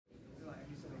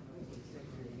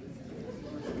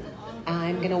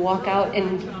going to walk out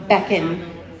and beckon.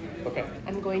 Okay.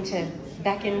 I'm going to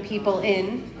beckon people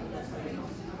in.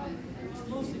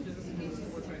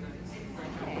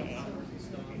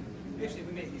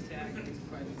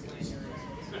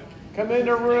 Come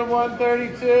into room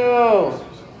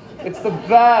 132. It's the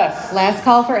best. Last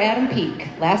call for Adam Peak.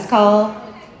 Last call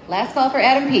for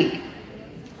Adam Peak.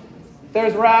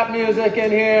 There's rap music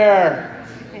in here.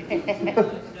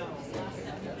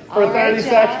 For 30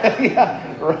 seconds.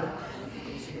 Yeah.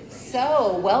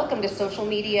 So, welcome to Social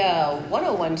Media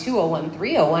 101, 201,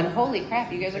 301. Holy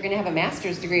crap, you guys are going to have a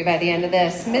master's degree by the end of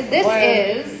this.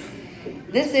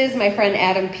 This is my friend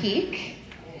Adam Peak.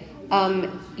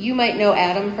 You might know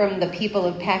Adam from the People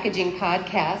of Packaging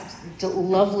podcast.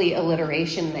 Lovely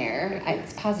alliteration there.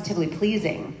 It's positively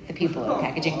pleasing, the People of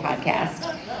Packaging podcast.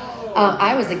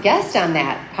 I was a guest on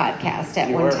that podcast at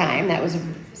one time. That was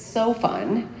so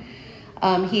fun.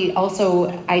 He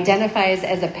also identifies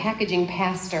as a packaging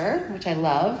pastor, which I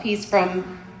love. He's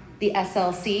from the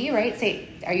SLC, right?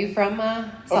 Are you from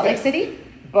Salt Lake City?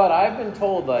 But I've been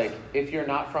told, like, if you're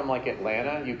not from, like,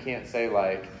 Atlanta, you can't say,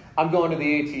 like, I'm going to the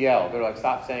ATL. They're like,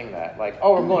 stop saying that. Like,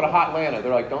 oh, I'm going to Hot Atlanta.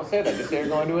 They're like, don't say that. Just say you're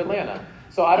going to Atlanta.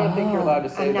 So I don't think you're allowed to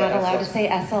say I'm not allowed to say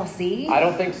SLC? I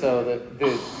don't think so.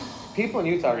 The people in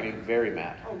Utah are going to be very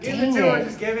mad. Oh, give it to her.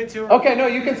 Just give it to her. Okay, no,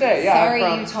 you can say it. Yeah, sorry,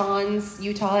 Utahns.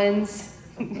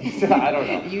 I don't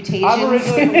know. Utasians. I'm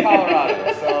originally from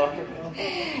Colorado, so.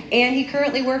 And he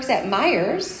currently works at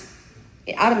Myers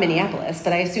out of Minneapolis,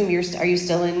 but I assume are you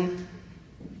still in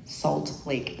Salt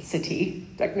Lake City?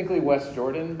 Technically West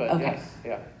Jordan, but okay. Yes,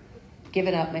 yeah. Give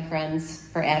it up, my friends,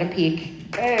 for Adam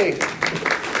Peak. Hey.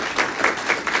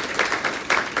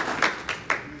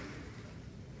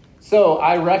 So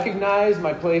I recognize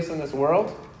my place in this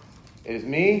world. It is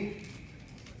me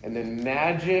and then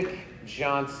Magic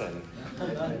Johnson.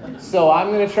 So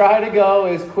I'm going to try to go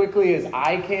as quickly as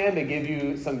I can to give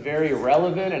you some very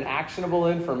relevant and actionable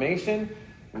information.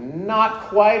 Not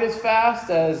quite as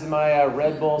fast as my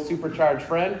Red Bull supercharged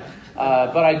friend,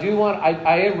 but I do want,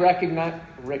 I am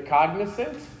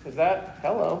recognizant, is that,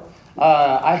 hello?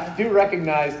 I do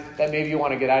recognize that maybe you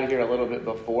want to get out of here a little bit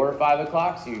before 5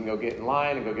 o'clock so you can go get in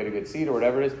line and go get a good seat or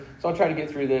whatever it is. So I'll try to get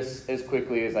through this as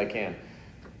quickly as I can.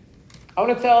 I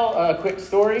want to tell a quick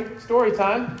story. Story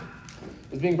time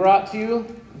is being brought to you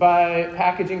by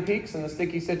Packaging Peaks and the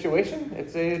Sticky Situation.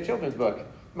 It's a children's book.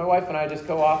 My wife and I just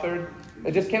co-authored.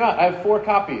 It just came out. I have 4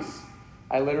 copies.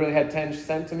 I literally had 10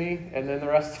 sent to me, and then the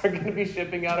rest are going to be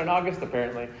shipping out in August,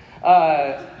 apparently.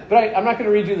 But I'm not going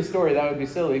to read you the story. That would be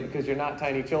silly because you're not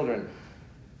tiny children.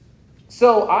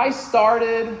 So I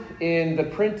started in the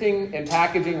printing and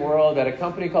packaging world at a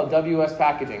company called WS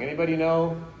Packaging. Anybody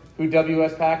know who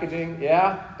WS Packaging?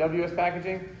 Yeah? WS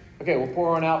Packaging? Okay, we'll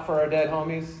pour one out for our dead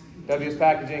homies. WS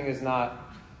Packaging is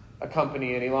not a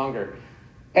company any longer.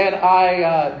 And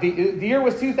the year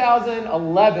was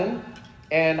 2011,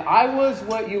 and I was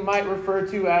what you might refer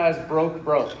to as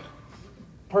broke.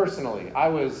 Personally, I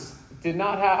was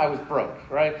broke,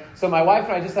 right? So my wife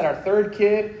and I just had our 3rd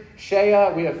kid,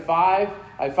 Shea. We have 5.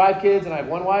 I have 5 kids, and I have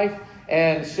 1 wife.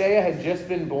 And Shea had just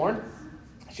been born.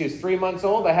 She was 3 months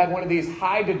old. I had one of these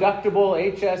high deductible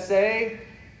HSA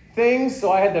things,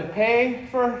 so I had to pay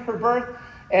for her birth.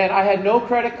 And I had no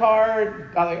credit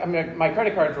card. My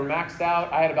credit cards were maxed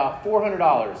out. I had about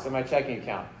 $400 in my checking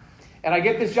account. And I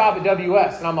get this job at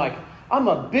WS, and I'm like, I'm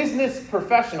a business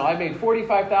professional. I made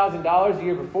 $45,000 a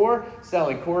year before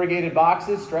selling corrugated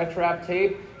boxes, stretch wrap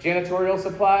tape, janitorial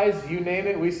supplies, you name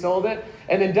it, we sold it.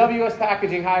 And then WS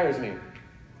Packaging hires me.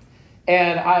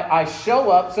 And I show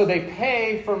up, so they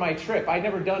pay for my trip. I'd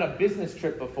never done a business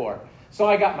trip before. So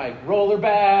I got my roller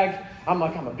bag. I'm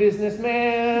a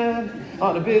businessman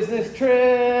on a business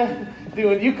trip.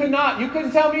 You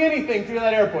couldn't tell me anything through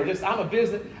that airport. I'm a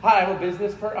business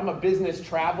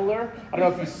traveler. I don't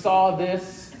know if you saw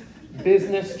this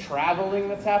business traveling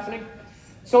that's happening.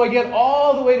 So I get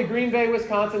all the way to Green Bay,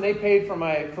 Wisconsin. They paid for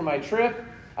my trip.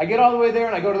 I get all the way there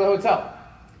and I go to the hotel.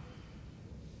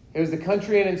 It was the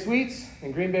Country Inn and Suites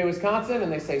in Green Bay, Wisconsin, and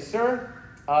they say, "Sir,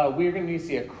 we're going to need to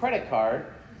see a credit card."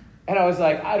 And I was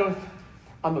like,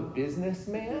 I'm a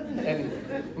businessman,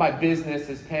 and my business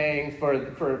is paying for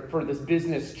this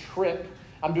business trip.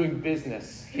 I'm doing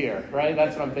business here, right?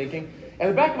 That's what I'm thinking. And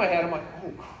in the back of my head, I'm like,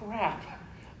 oh, crap.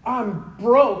 I'm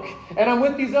broke, and I'm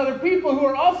with these other people who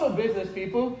are also business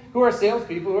people, who are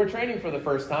salespeople, who are training for the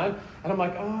first time. And I'm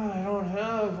like, I don't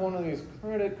have one of these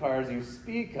credit cards you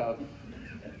speak of.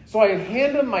 So I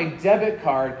hand him my debit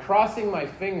card, crossing my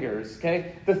fingers,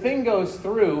 okay? The thing goes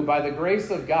through by the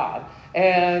grace of God.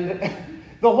 And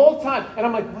the whole time, and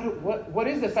I'm like, what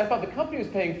is this? I thought the company was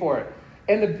paying for it.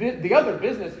 And the other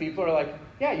business people are like,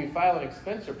 yeah, you file an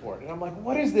expense report. And I'm like,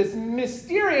 what is this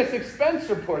mysterious expense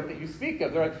report that you speak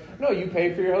of? They're like, no, you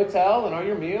pay for your hotel and all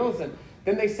your meals, and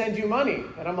then they send you money.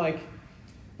 And I'm like,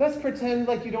 let's pretend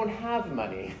like you don't have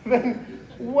money. Then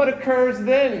what occurs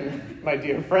then, my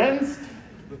dear friends?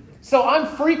 So I'm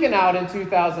freaking out in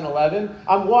 2011.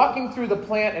 I'm walking through the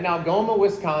plant in Algoma,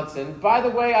 Wisconsin. By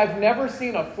the way, I've never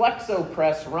seen a Flexo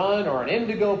press run or an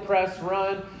Indigo press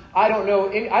run. I don't know.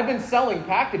 I've been selling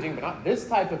packaging, but not this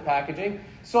type of packaging.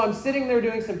 So I'm sitting there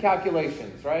doing some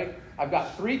calculations, right? I've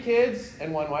got 3 kids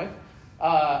and 1 wife.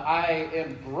 I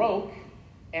am broke,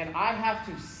 and I have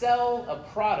to sell a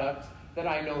product that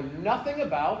I know nothing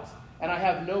about, and I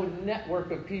have no network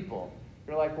of people.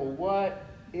 You're like, well, what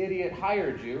idiot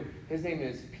hired you? His name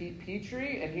is Pete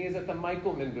Petrie, and he is at the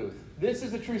Michelman booth. This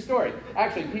is a true story.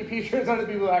 Actually, Pete Petrie is one of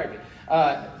the people who hired me.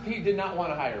 Pete did not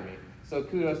want to hire me, so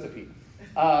kudos to Pete.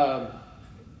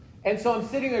 And so I'm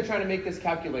sitting there trying to make this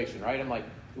calculation, right? I'm like,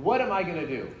 what am I going to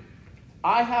do?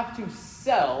 I have to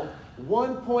sell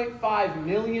 $1.5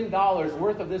 million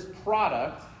worth of this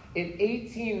product in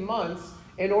 18 months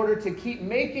in order to keep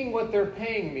making what they're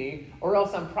paying me, or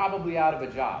else I'm probably out of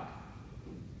a job.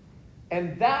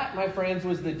 And that, my friends,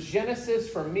 was the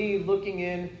genesis for me looking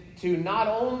into not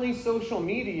only social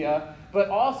media, but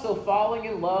also falling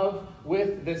in love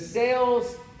with the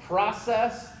sales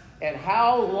process and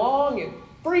how long it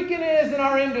freaking is in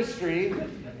our industry,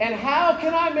 and how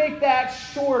can I make that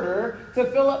shorter to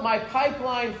fill up my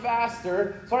pipeline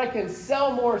faster so I can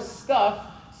sell more stuff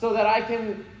so that I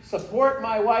can support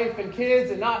my wife and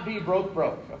kids and not be broke,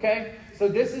 okay? So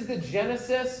this is the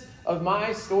genesis of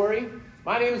my story.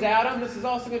 My name is Adam. This is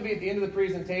also going to be at the end of the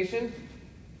presentation.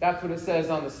 That's what it says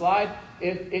on the slide.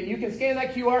 If you can scan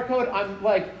that QR code, I'm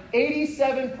like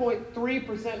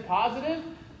 87.3% positive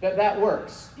that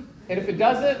works. And if it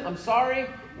doesn't, I'm sorry.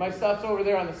 My stuff's over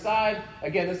there on the side.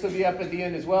 Again, this will be up at the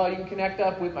end as well. You can connect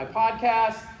up with my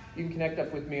podcast. You can connect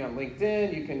up with me on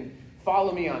LinkedIn. You can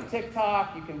follow me on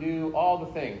TikTok. You can do all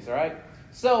the things, all right?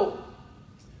 So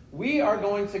we are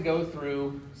going to go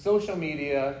through social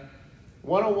media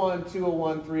 101,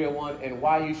 201, 301, and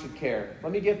why you should care.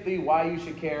 Let me get the why you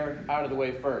should care out of the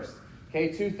way first. Okay,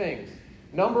 2 things.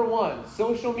 Number 1,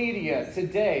 social media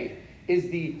today is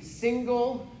the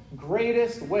single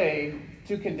greatest way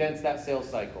to condense that sales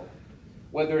cycle.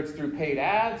 Whether it's through paid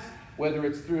ads, whether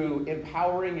it's through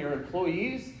empowering your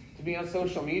employees to be on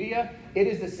social media, it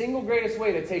is the single greatest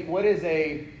way to take what is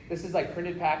this is like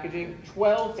printed packaging,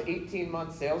 12 to 18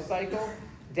 month sales cycle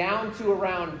down to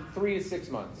around 3 to 6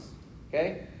 months.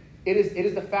 Okay? It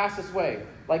is the fastest way.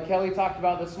 Like Kelly talked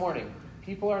about this morning.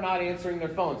 People are not answering their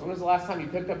phones. When was the last time you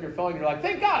picked up your phone and you're like,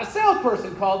 thank God, a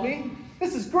salesperson called me.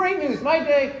 This is great news. My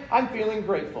day, I'm feeling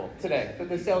grateful today that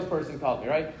the salesperson called me,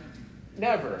 right?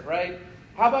 Never, right?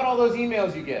 How about all those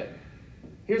emails you get?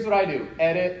 Here's what I do.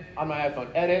 Edit on my iPhone.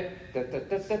 Edit.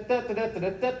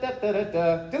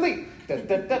 Delete.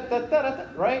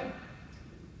 Right?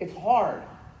 It's hard.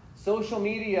 Social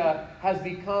media has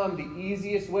become the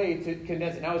easiest way to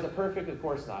condense it. Now, is it perfect? Of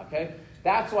course not, okay?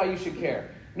 That's why you should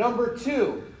care. Number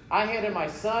 2, I handed my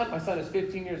son is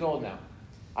 15 years old now.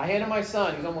 I handed my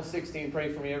son, he's almost 16,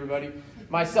 pray for me, everybody,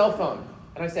 my cell phone.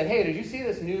 And I said, hey, did you see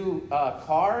this new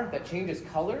car that changes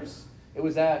colors? It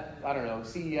was at, I don't know,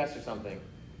 CES or something.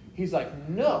 He's like,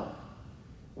 no.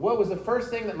 What was the first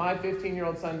thing that my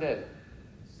 15-year-old son did?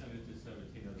 Send it to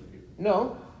 17 other people.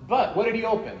 No, but what did he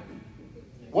open?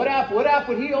 What app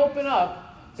would he open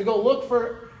up to go look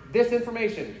for this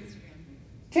information?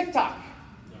 TikTok.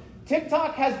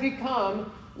 TikTok has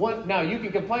become one. Now, you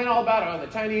can complain all about it on the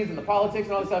Chinese and the politics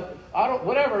and all this stuff.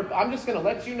 Whatever. I'm just going to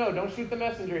let you know. Don't shoot the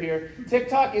messenger here.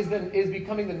 TikTok is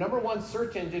becoming the number 1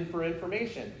 search engine for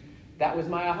information. That was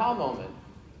my aha moment.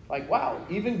 Like, wow,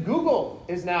 even Google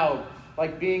is now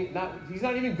like he's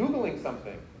not even Googling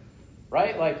something.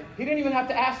 Right? Like, he didn't even have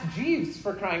to ask Jeeves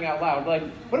for crying out loud. Like,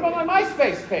 what about my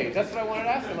MySpace page? That's what I wanted to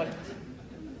ask him. Like,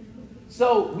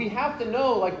 so we have to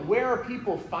know, like, where are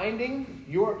people finding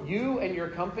you and your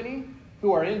company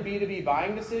who are in B2B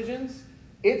buying decisions?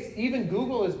 Even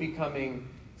Google is becoming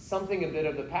something a bit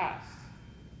of the past.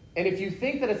 And if you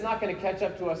think that it's not going to catch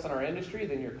up to us in our industry,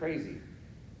 then you're crazy.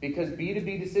 Because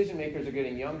B2B decision makers are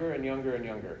getting younger and younger and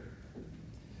younger.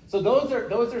 So those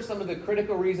are some of the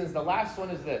critical reasons. The last one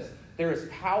is this. There is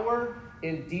power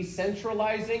in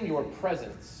decentralizing your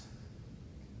presence.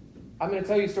 I'm going to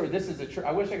tell you a story. This is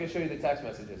I wish I could show you the text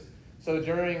messages. So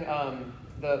during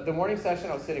the morning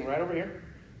session, I was sitting right over here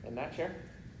in that chair,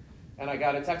 and I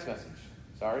got a text message.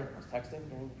 Sorry, I was texting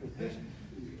during the presentation.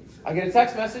 I get a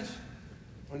text message,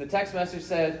 and the text message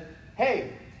said,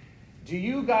 hey, do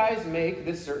you guys make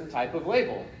this certain type of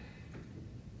label?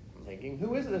 thinking,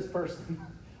 who is this person?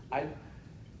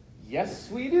 Yes,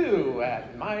 we do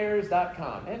at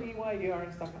Myers.com,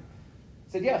 MEYERS.com. I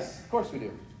said, yes, of course we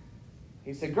do.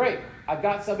 He said, great, I've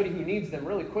got somebody who needs them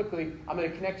really quickly. I'm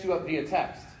going to connect you up via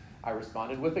text. I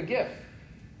responded with a GIF.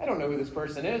 I don't know who this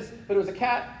person is, but it was a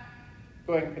cat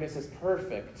going, and it says,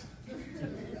 perfect.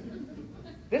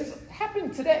 This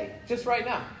happened today, just right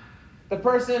now. The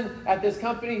person at this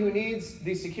company who needs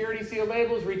these security seal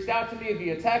labels reached out to me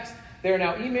via text. They're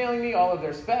now emailing me all of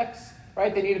their specs,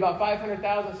 right? They need about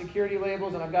 500,000 security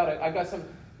labels, and I've got some.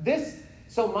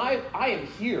 I am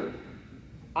here.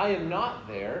 I am not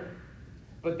there,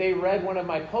 but they read one of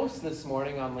my posts this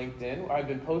morning on LinkedIn, where I've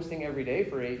been posting every day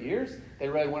for 8 years. They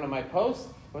read one of my posts,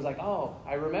 was like, oh,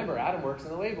 I remember Adam works in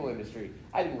the label industry.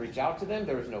 I didn't reach out to them.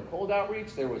 There was no cold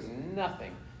outreach. There was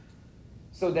nothing.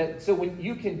 So when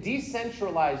you can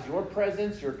decentralize your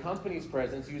presence, your company's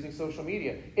presence using social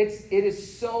media, it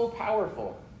is so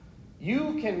powerful.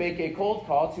 You can make a cold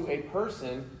call to a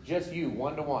person, just you,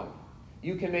 one-to-one.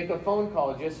 You can make a phone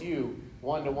call, just you,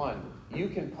 one-to-one. You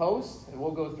can post, and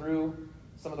we'll go through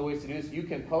some of the ways to do this. You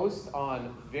can post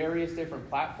on various different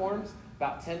platforms,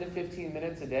 about 10 to 15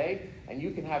 minutes a day, and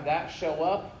you can have that show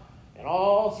up in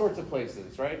all sorts of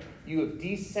places, right? You have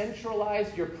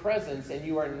decentralized your presence, and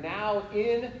you are now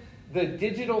in the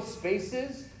digital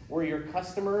spaces where your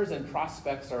customers and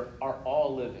prospects are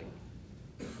all living.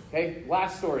 Okay,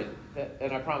 last story,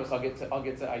 and I promise I'll get to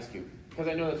Dscoop, because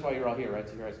I know that's why you're all here, right?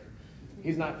 To hear Dscoop.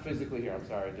 He's not physically here, I'm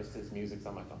sorry, just his music's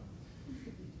on my phone.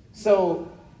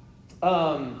 So,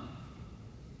 I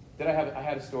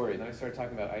had a story, and then I started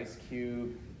talking about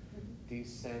Dscoop,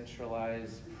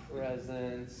 decentralized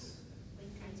presence.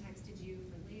 I texted you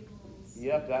for labels.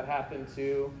 Yep, that happened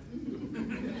too.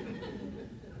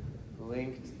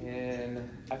 LinkedIn,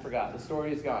 I forgot, the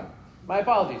story is gone. My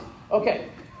apologies. Okay.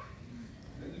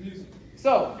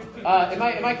 So, it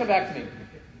might come back to me.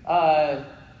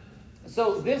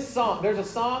 So this song, there's a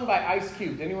song by Ice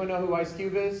Cube. Does anyone know who Ice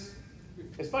Cube is?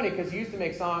 It's funny because he used to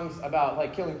make songs about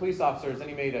like killing police officers, and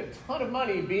he made a ton of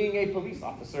money being a police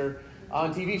officer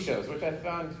on TV shows, which I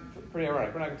found pretty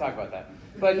ironic. We're not going to talk about that.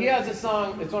 But he has a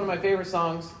song, it's one of my favorite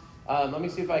songs. Let me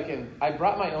see if I can, I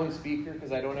brought my own speaker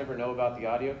because I don't ever know about the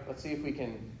audio. Let's see if we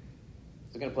can,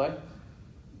 is it going to play?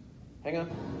 Hang on.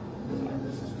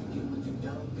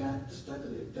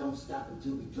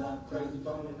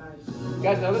 You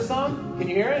guys know this song? Can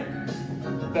you hear it?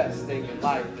 The best thing in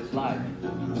life is life.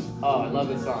 Oh, I love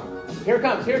this song. Here it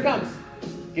comes, here it comes.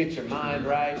 Get your mind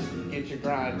right, get your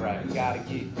grind right. You gotta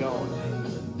keep going.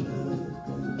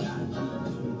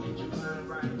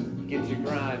 Get your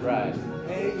grind right.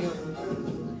 Hey,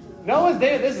 no one's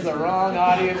there. This is the wrong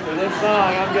audience for this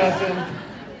song, I'm guessing.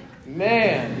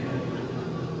 Man.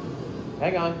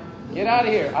 Hang on. Get out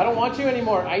of here. I don't want you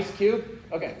anymore, Ice Cube.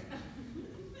 Okay.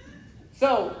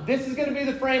 So this is going to be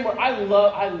the frame where I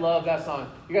love that song.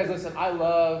 You guys listen, I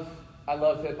love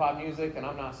hip-hop music, and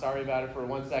I'm not sorry about it for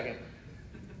 1 second.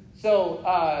 So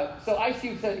Ice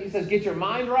Cube says, get your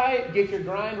mind right, get your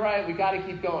grind right, we got to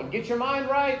keep going. Get your mind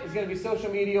right is going to be social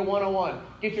media 101.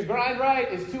 Get your grind right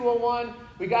is 201.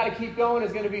 We got to keep going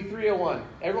is going to be 301.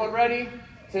 Everyone ready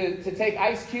to take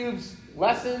Ice Cube's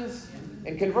lessons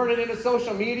and convert it into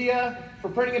social media for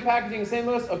printing and packaging in St.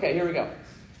 Louis? Okay, here we go.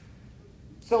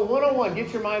 So 101,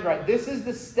 get your mind right. This is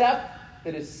the step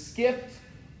that is skipped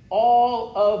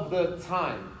all of the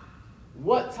time.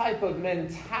 What type of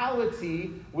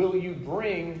mentality will you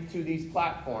bring to these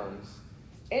platforms?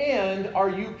 And are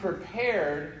you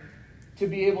prepared to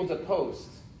be able to post?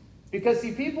 Because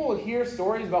see, people will hear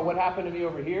stories about what happened to me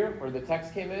over here, where the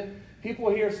text came in. People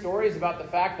will hear stories about the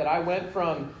fact that I went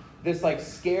from this like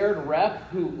scared rep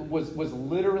who was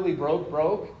literally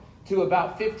broke to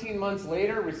about 15 months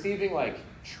later receiving like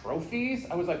trophies.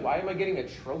 I was like, why am I getting a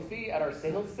trophy at our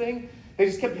sales thing? They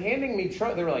just kept handing me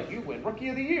they were like, you win Rookie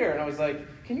of the Year. And I was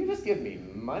like, can you just give me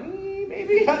money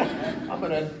maybe? I'm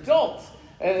an adult.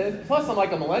 And plus I'm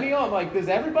like a millennial. I'm like, does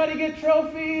everybody get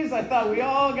trophies? I thought we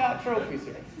all got trophies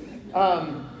here.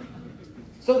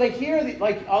 So they hear,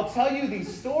 I'll tell you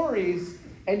these stories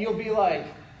and you'll be like,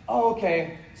 oh,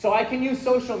 okay, so I can use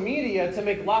social media to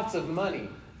make lots of money.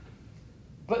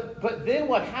 But then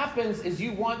what happens is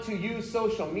you want to use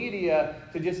social media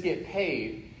to just get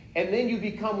paid. And then you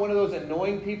become one of those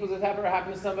annoying people that ever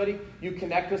happened to somebody. You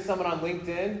connect with someone on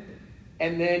LinkedIn,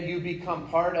 and then you become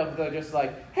part of the just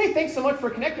like, hey, thanks so much for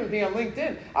connecting with me on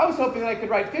LinkedIn. I was hoping that I could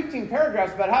write 15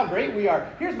 paragraphs about how great we are.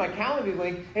 Here's my Calendly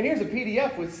link, and here's a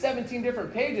PDF with 17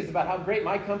 different pages about how great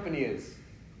my company is.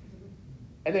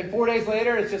 And then 4 days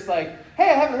later, it's just like,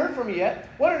 hey, I haven't heard from you yet.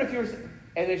 Wondering if you're...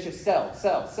 And it's just sell.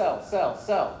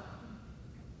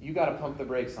 you got to pump the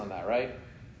brakes on that, right?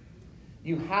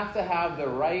 You have to have the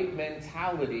right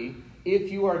mentality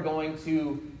if you are going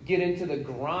to get into the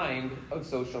grind of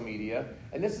social media.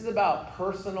 And this is about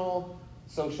personal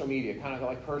social media, kind of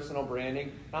like personal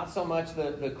branding. Not so much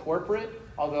the corporate,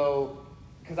 although,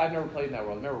 because I've never played in that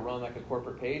world. I've never run like a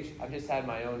corporate page. I've just had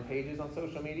my own pages on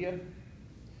social media.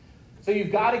 So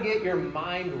you've got to get your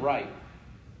mind right.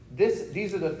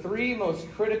 These are the three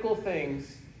most critical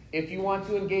things if you want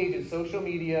to engage in social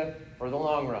media for the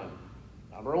long run.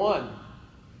 Number one,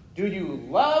 do you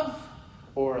love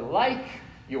or like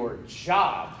your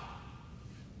job?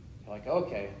 You're like,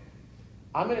 okay,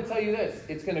 I'm going to tell you this.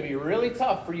 It's going to be really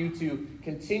tough for you to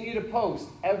continue to post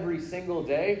every single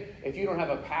day if you don't have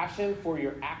a passion for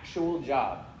your actual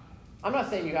job. I'm not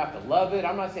saying you have to love it.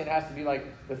 I'm not saying it has to be like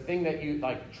the thing that you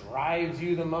like drives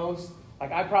you the most.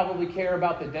 Like I probably care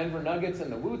about the Denver Nuggets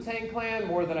and the Wu-Tang Clan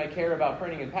more than I care about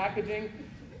printing and packaging.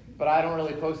 But I don't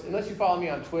really post, unless you follow me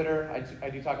on Twitter. I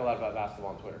do talk a lot about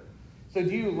basketball on Twitter. So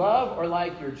do you love or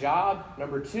like your job?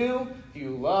 Number two, do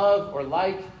you love or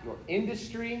like your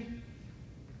industry?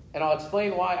 And I'll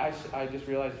explain why. I just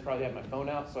realized I probably have my phone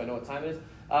out, so I know what time it is.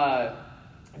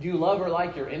 Do you love or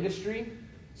like your industry?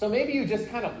 So maybe you just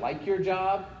kind of like your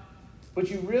job, but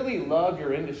you really love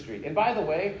your industry. And by the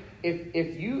way,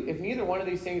 if neither one of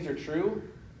these things are true,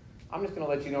 I'm just going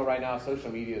to let you know right now,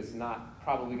 social media is not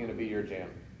probably going to be your jam.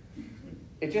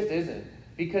 It just isn't.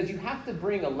 Because you have to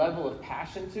bring a level of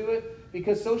passion to it,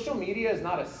 because social media is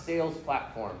not a sales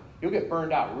platform. You'll get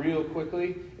burned out real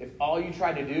quickly if all you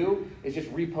try to do is just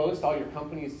repost all your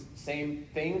company's same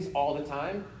things all the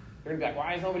time. You're going to be like,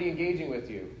 why is nobody engaging with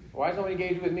you? Why is nobody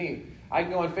engaging with me? I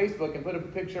can go on Facebook and put up a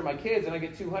picture of my kids and I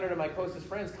get 200 of my closest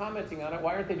friends commenting on it.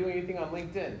 Why aren't they doing anything on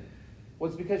LinkedIn? Well,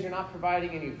 it's because you're not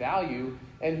providing any value.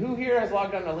 And who here has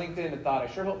logged on to LinkedIn and thought, I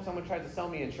sure hope someone tries to sell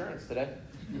me insurance today?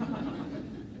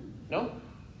 No?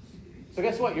 So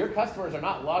guess what? Your customers are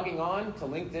not logging on to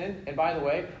LinkedIn. And by the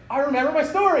way, I remember my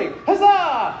story.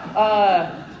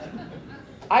 Huzzah!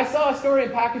 I saw a story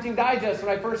in Packaging Digest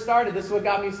when I first started. This is what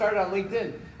got me started on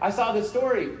LinkedIn. I saw this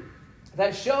story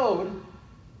that showed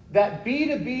that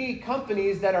B2B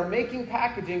companies that are making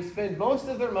packaging spend most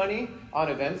of their money on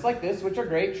events like this, which are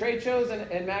great, trade shows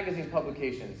and magazine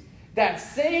publications. That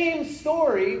same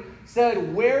story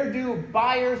said, where do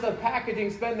buyers of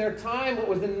packaging spend their time? What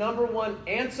was the number one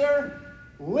answer?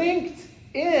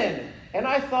 LinkedIn. And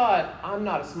I thought, I'm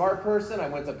not a smart person. I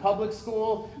went to public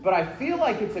school, but I feel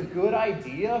like it's a good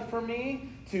idea for me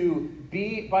to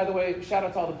be, by the way, shout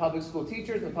out to all the public school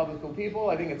teachers and the public school people.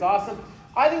 I think it's awesome.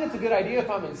 I think it's a good idea if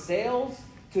I'm in sales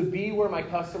to be where my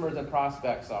customers and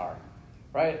prospects are,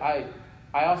 right?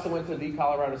 I also went to the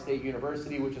Colorado State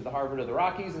University, which is the Harvard of the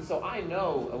Rockies, and so I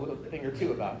know a little thing or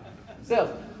two about sales.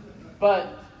 But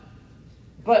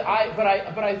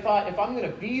I thought if I'm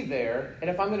going to be there and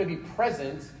if I'm going to be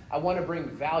present, I want to bring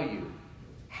value.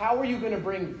 How are you going to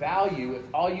bring value if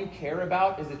all you care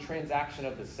about is the transaction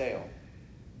of the sale?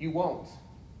 You won't.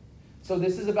 So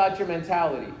this is about your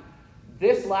mentality.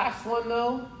 This last one,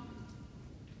 though,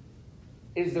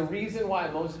 is the reason why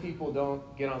most people don't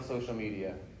get on social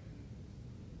media.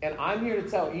 And I'm here to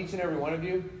tell each and every one of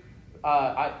you,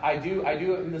 I'm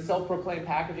the self-proclaimed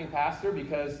packaging pastor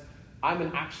because I'm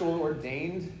an actual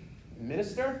ordained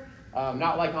minister,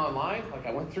 not like online. Like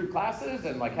I went through classes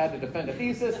and like had to defend a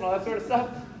thesis and all that sort of stuff.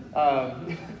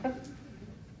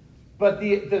 But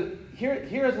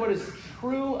here's what is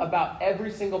true about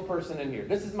every single person in here.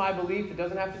 This is my belief. It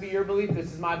doesn't have to be your belief.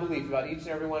 This is my belief about each and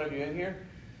every one of you in here,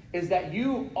 is that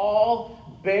you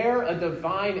all bear a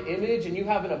divine image and you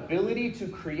have an ability to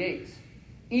create.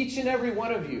 Each and every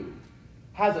one of you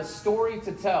has a story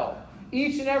to tell.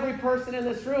 Each and every person in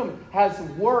this room has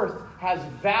worth, has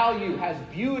value, has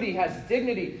beauty, has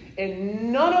dignity.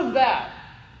 And none of that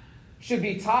should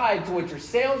be tied to what your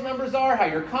sales numbers are, how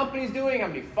your company's doing, how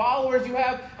many followers you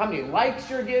have, how many likes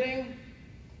you're getting.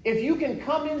 If you can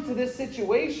come into this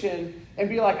situation and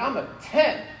be like, I'm a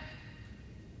 10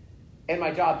 and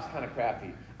my job's kind of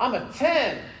crappy. I'm a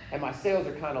 10 and my sales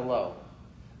are kind of low.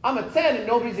 I'm a 10 and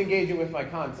nobody's engaging with my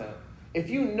content. If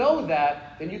you know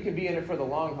that, then you can be in it for the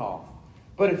long haul.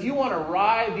 But if you want to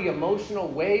ride the emotional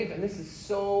wave, and this is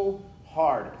so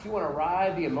hard, if you want to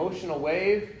ride the emotional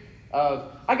wave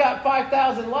of, I got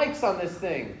 5,000 likes on this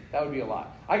thing, that would be a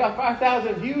lot. I got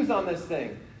 5,000 views on this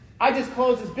thing. I just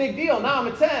closed this big deal, now I'm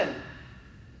a 10.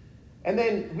 And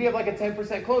then we have like a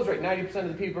 10% close rate. 90% of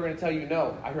the people are going to tell you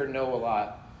no. I heard no a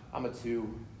lot. I'm a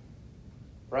 2.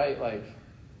 Right? Like,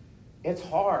 it's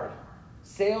hard.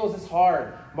 Sales is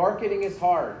hard. Marketing is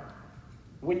hard.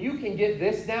 When you can get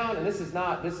this down, and this is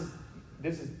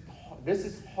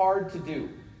hard to do.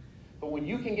 But when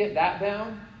you can get that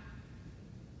down,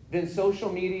 then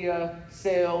social media,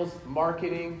 sales,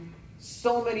 marketing,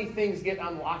 so many things get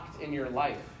unlocked in your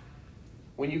life.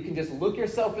 When you can just look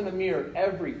yourself in the mirror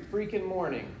every freaking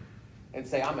morning and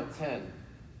say, I'm a 10.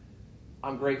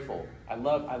 I'm grateful. I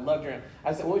love your...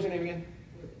 I said, what was your name again?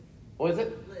 What is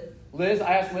it? Liz.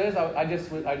 I asked Liz, I just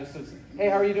said, hey,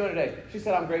 how are you doing today? She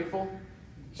said, I'm grateful.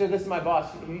 She said, this is my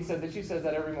boss. He said that she says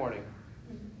that every morning.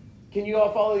 Can you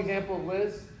all follow the example of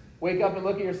Liz? Wake up and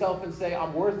look at yourself and say,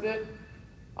 I'm worth it.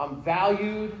 I'm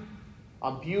valued.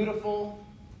 I'm beautiful.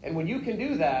 And when you can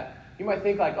do that, you might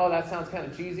think like, oh, that sounds kind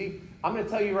of cheesy. I'm going to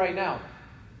tell you right now,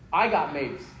 I got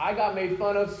made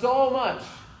fun of so much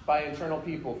by internal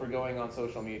people for going on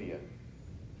social media.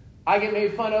 I get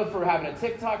made fun of for having a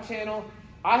TikTok channel.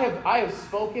 I have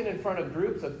spoken in front of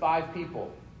groups of 5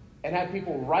 people and had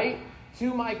people write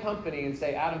to my company and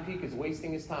say, Adam Peake is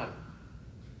wasting his time.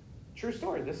 True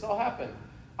story. This all happened.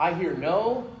 I hear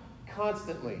no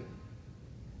constantly.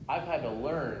 I've had to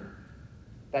learn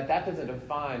that doesn't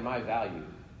define my value,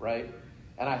 right?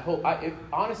 And I hope,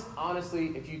 honestly,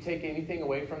 if you take anything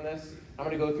away from this, I'm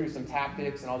going to go through some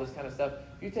tactics and all this kind of stuff.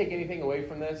 If you take anything away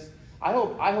from this, I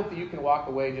hope that you can walk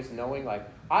away just knowing, like,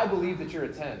 I believe that you're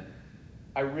a 10.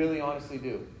 I really honestly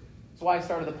do. That's why I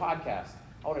started the podcast.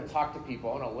 I want to talk to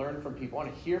people. I want to learn from people. I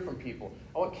want to hear from people.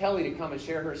 I want Kelly to come and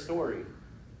share her story.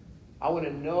 I want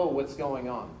to know what's going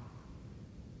on.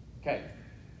 Okay.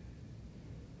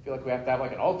 I feel like we have to have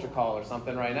like an altar call or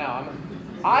something right now.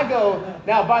 By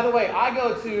the way, I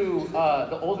go to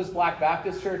the oldest Black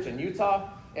Baptist church in Utah.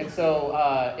 And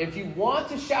so if you want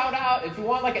to shout out, if you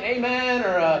want like an amen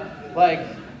or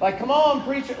like come on,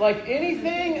 preacher, like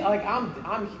anything, like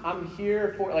I'm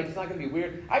here for, like, it's not going to be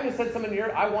weird. I just said something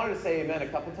here. I wanted to say amen a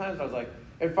couple times. I was like,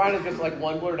 and finally just like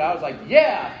one word out. I was like,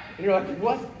 yeah. And you're like,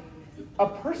 what? A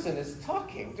person is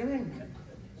talking during.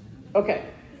 Okay.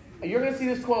 You're going to see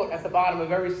this quote at the bottom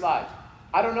of every slide.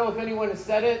 I don't know if anyone has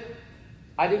said it.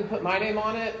 I didn't put my name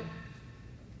on it.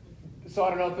 So I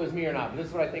don't know if it was me or not. But this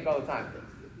is what I think all the time.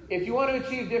 If you want to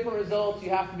achieve different results,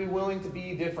 you have to be willing to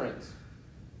be different.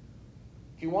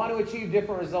 If you want to achieve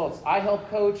different results, I help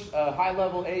coach a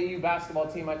high-level AAU basketball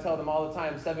team. I tell them all the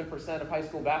time, 7% of high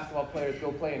school basketball players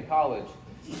go play in college.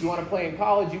 If you want to play in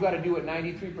college, you got to do what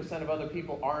 93% of other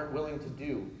people aren't willing to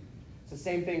do. It's the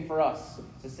same thing for us.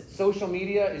 Social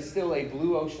media is still a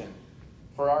blue ocean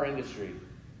for our industry.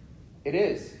 It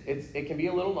is. It can be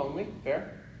a little lonely.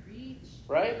 Fair? Reach.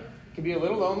 Right? It can be a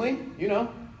little lonely. You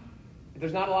know.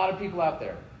 There's not a lot of people out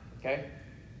there. Okay?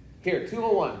 Here,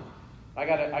 201. I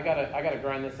gotta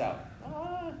grind this out.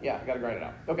 I gotta grind it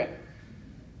out. Okay.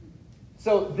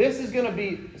 So this is going to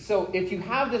be, so if you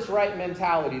have this right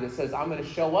mentality that says, I'm going to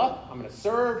show up, I'm going to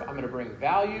serve, I'm going to bring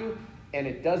value, and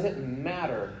it doesn't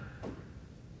matter.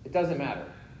 It doesn't matter.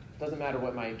 It doesn't matter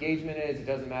what my engagement is. It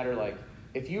doesn't matter, like,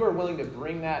 if you are willing to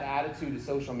bring that attitude to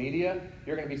social media,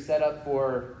 you're going to be set up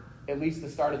for at least the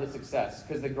start of the success,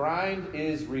 because the grind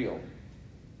is real.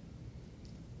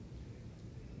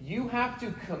 You have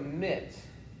to commit,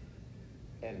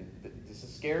 and this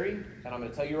is scary, and I'm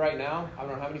going to tell you right now, I don't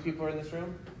know how many people are in this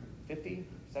room, 50,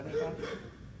 75,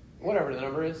 whatever the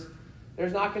number is.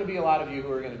 There's not going to be a lot of you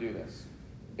who are going to do this.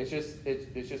 It's just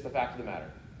the fact of the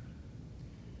matter.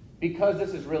 Because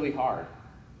this is really hard.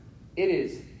 It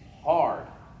is hard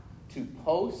to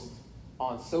post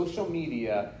on social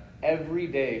media every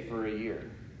day for a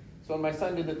year. So when my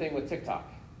son did the thing with TikTok,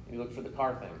 and he looked for the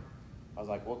car thing, I was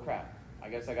like, well, crap. I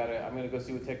guess I'm going to go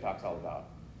see what TikTok's all about.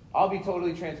 I'll be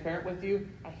totally transparent with you.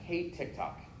 I hate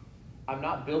TikTok. I'm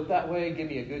not built that way. Give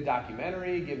me a good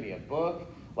documentary. Give me a book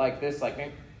like this, like,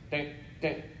 ding, ding,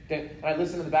 ding, ding. And I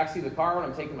listen to the backseat of the car when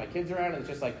I'm taking my kids around, and it's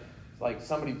just like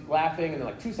somebody laughing, and then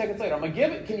like 2 seconds later, I'm like,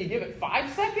 can you give it 5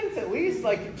 seconds at least?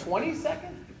 Like 20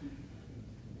 seconds?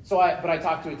 But I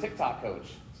talked to a TikTok coach.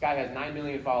 This guy has 9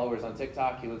 million followers on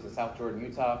TikTok. He lives in South Jordan,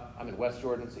 Utah. I'm in West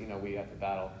Jordan, so we have to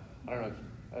battle. I don't know if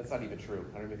that's not even true.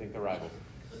 I don't even think they're rivals.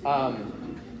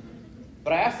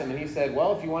 But I asked him, and he said,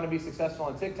 well, if you want to be successful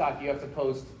on TikTok, you have to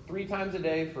post 3 times a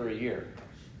day for a year.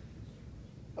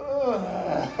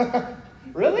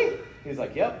 Really? He's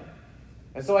like, yep.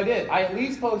 And so I did. I at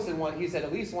least posted one. He said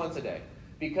at least once a day.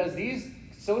 Because these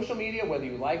social media, whether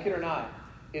you like it or not,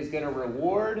 is going to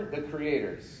reward the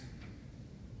creators.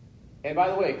 And by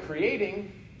the way,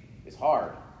 creating is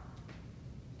hard.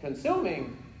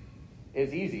 Consuming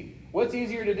is easy. What's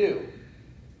easier to do?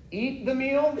 Eat the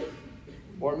meal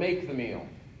or make the meal?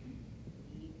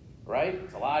 Right?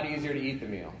 It's a lot easier to eat the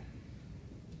meal.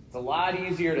 It's a lot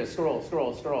easier to scroll.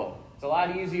 It's a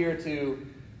lot easier to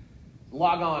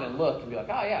log on and look and be like,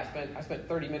 oh yeah, I spent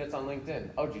 30 minutes on LinkedIn.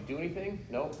 Oh, did you do anything?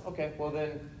 No? Okay, well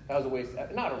then that was a waste,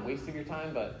 not a waste of your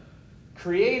time, but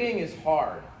creating is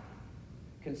hard.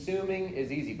 Consuming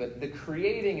is easy, but the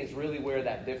creating is really where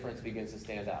that difference begins to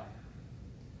stand out.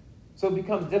 So it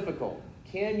becomes difficult.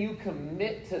 Can you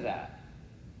commit to that?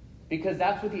 Because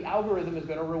that's what the algorithm is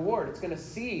going to reward. It's going to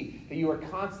see that you are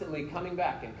constantly coming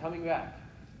back and coming back.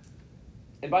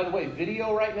 And by the way,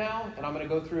 video right now, and I'm going to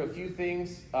go through a few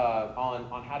things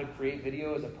on how to create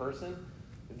video as a person.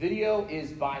 Video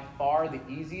is by far the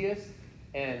easiest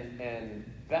and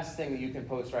best thing that you can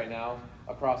post right now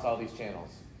across all these channels.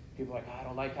 People are like, I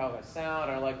don't like how I sound,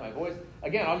 I don't like my voice.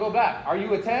 Again, I'll go back. Are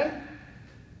you a 10?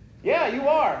 Yeah, you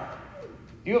are.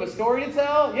 Do you have a story to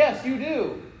tell? Yes, you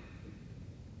do.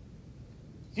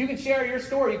 So you can share your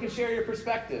story, you can share your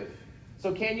perspective.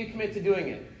 So can you commit to doing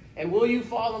it? And will you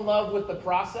fall in love with the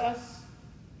process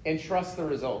and trust the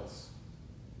results?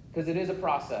 Because it is a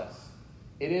process.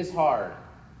 It is hard.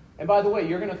 And by the way,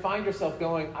 you're going to find yourself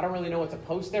going, I don't really know what to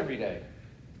post every day.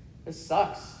 This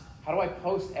sucks. How do I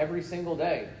post every single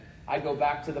day? I go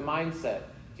back to the mindset.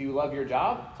 Do you love your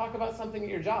job? Talk about something at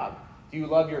your job. Do you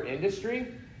love your industry?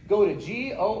 Go to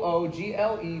google.com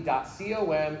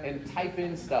and type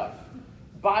in stuff.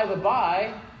 By the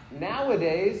by,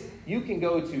 nowadays, you can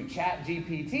go to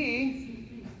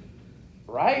ChatGPT,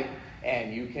 right?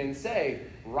 And you can say,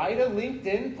 write a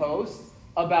LinkedIn post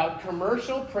about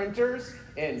commercial printers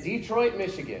in Detroit,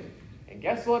 Michigan. And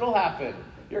guess what'll happen?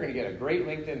 You're going to get a great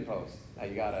LinkedIn post. Now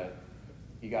you gotta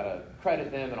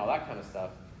credit them and all that kind of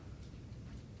stuff.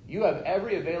 You have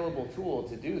every available tool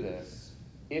to do this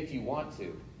if you want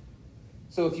to.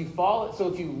 So if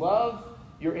you love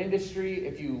your industry,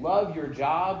 if you love your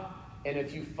job, and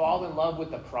if you fall in love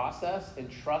with the process and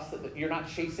trust that you're not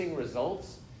chasing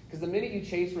results, because the minute you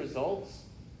chase results,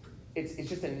 it's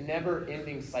just a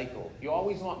never-ending cycle. You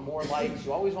always want more likes,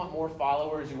 you always want more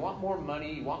followers, you want more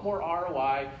money, you want more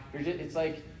ROI. It's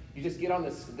like you just get on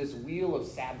this wheel of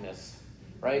sadness,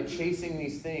 right? Chasing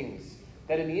these things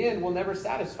that in the end will never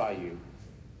satisfy you.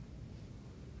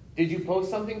 Did you post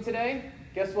something today?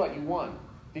 Guess what? You won.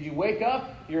 Did you wake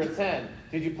up? You're a 10.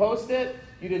 Did you post it?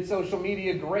 You did social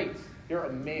media great. You're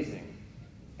amazing.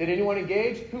 Did anyone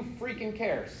engage? Who freaking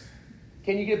cares?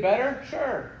 Can you get better?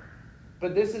 Sure.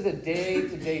 But this is a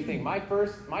day-to-day thing. My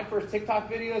first TikTok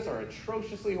videos are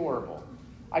atrociously horrible.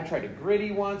 I tried a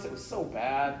gritty once. It was so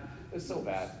bad. It was so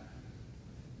bad.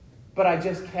 But I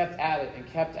just kept at it and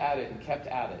kept at it and kept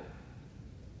at it.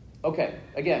 Okay,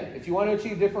 again, if you want to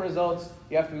achieve different results,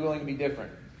 you have to be willing to be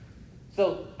different.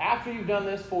 So after you've done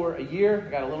this for a year, I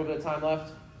got a little bit of time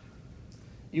left,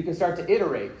 you can start to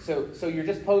iterate. So you're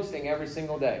just posting every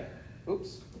single day.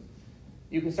 Oops.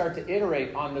 You can start to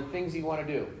iterate on the things you want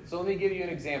to do. So let me give you an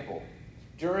example.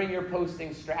 During your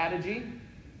posting strategy,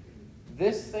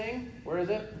 this thing, where is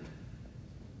it?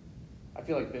 I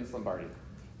feel like Vince Lombardi.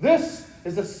 This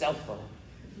is a cell phone.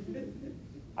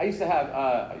 I used to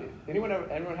have, anyone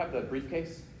have the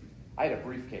briefcase? I had a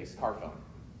briefcase, car phone.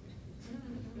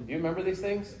 Do you remember these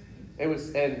things? It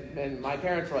was, and my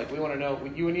parents were like, we want to know,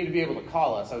 you would need to be able to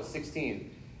call us. I was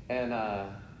 16. And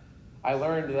I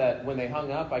learned that when they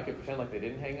hung up, I could pretend like they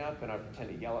didn't hang up, and I would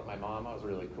pretend to yell at my mom. I was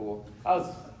really cool. I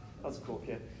was a cool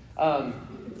kid.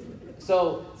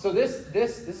 So this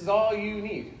is all you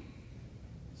need.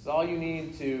 This is all you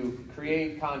need to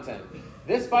create content.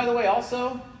 This, by the way,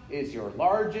 also is your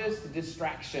largest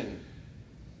distraction.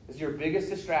 This is your biggest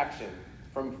distraction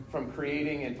from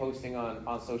creating and posting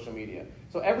on social media.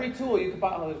 So every tool you can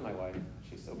buy. Oh, there's my wife.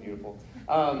 She's so beautiful.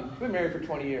 We've been married for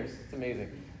 20 years. It's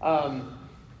amazing.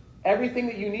 Everything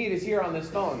that you need is here on this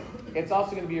phone. It's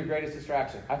also going to be your greatest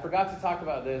distraction. I forgot to talk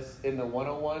about this in the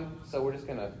 101, so we're just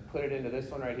going to put it into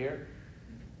this one right here.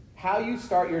 How you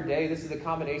start your day, this is a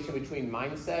combination between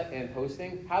mindset and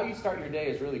posting. How you start your day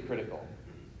is really critical.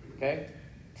 Okay?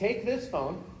 Take this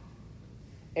phone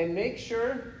and make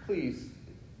sure, please,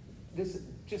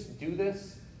 just do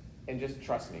this and just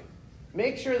trust me.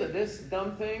 Make sure that this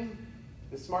dumb thing,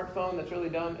 the smartphone that's really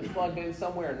dumb, is plugged in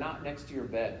somewhere not next to your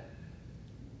bed.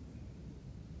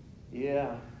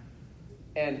 Yeah.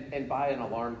 And buy an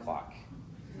alarm clock.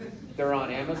 They're on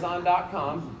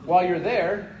Amazon.com. While you're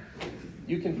there,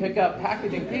 you can pick up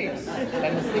Packaging Peeps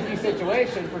and the Sticky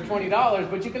Situation for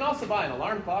 $20, but you can also buy an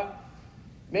alarm clock.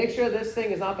 Make sure this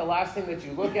thing is not the last thing that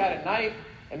you look at night,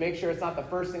 and make sure it's not the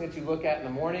first thing that you look at in the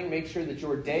morning. Make sure that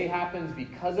your day happens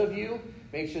because of you.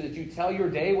 Make sure that you tell your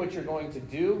day what you're going to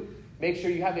do. Make sure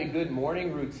you have a good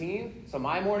morning routine. So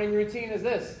my morning routine is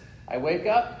this. I wake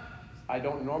up. I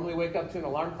don't normally wake up to an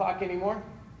alarm clock anymore.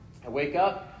 I wake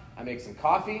up, I make some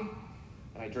coffee,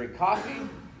 and I drink coffee,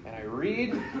 and I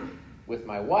read with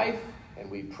my wife,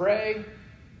 and we pray,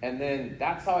 and then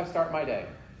that's how I start my day.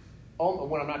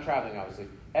 When I'm not traveling, obviously.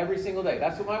 Every single day.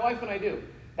 That's what my wife and I do.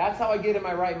 That's how I get in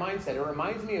my right mindset. It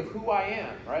reminds me of who I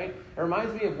am, right? It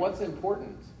reminds me of what's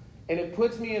important. And it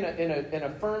puts me in a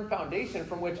firm foundation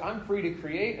from which I'm free to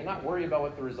create and not worry about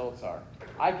what the results are.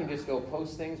 I can just go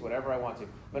post things whatever I want to.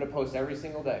 I'm going to post every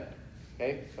single day.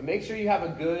 Okay? But make sure you have a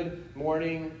good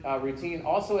morning routine.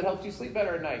 Also, it helps you sleep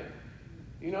better at night.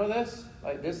 You know this?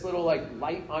 Like this little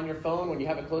light on your phone when you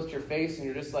have it close to your face and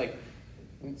you're just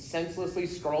senselessly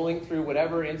scrolling through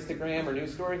whatever Instagram or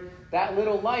news story. That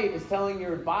little light is telling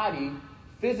your body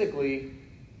physically,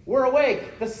 we're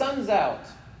awake. The sun's out.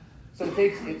 So it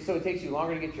takes you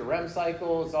longer to get your REM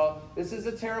cycle. This is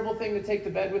a terrible thing to take to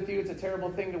bed with you. It's a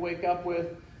terrible thing to wake up with.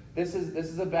 This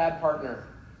is a bad partner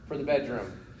for the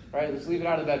bedroom. Right? Let's leave it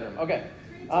out of the bedroom. Okay.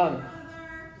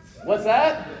 What's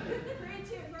that?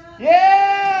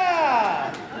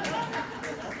 Yeah!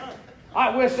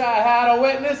 I wish I had a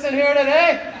witness in here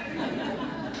today.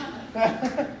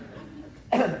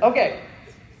 Okay.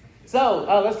 So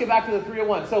let's get back to the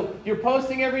 301. So you're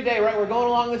posting every day, right? We're going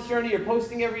along this journey. You're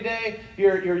posting every day.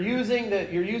 You're using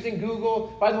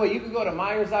Google. By the way, you can go to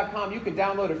Myers.com. You can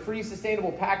download a free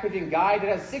sustainable packaging guide. It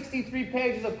has 63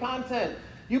 pages of content.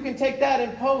 You can take that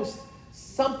and post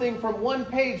something from one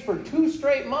page for 2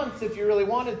 straight months if you really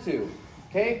wanted to.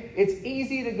 Okay? It's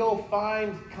easy to go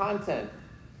find content.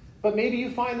 But maybe you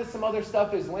find that some other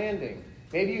stuff is landing.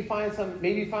 Maybe you find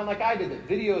like I did, that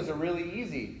videos are really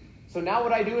easy. So now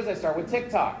what I do is I start with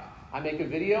TikTok. I make a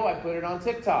video, I put it on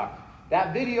TikTok.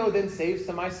 That video then saves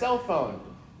to my cell phone.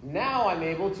 Now I'm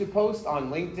able to post on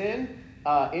LinkedIn,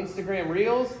 Instagram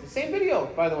Reels, the same video,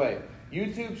 by the way.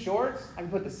 YouTube Shorts, I can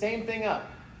put the same thing up.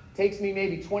 Takes me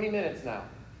maybe 20 minutes now.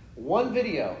 One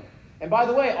video. And by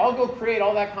the way, I'll go create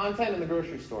all that content in the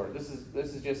grocery store. This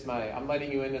is just I'm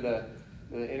letting you into the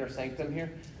inner sanctum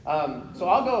here. So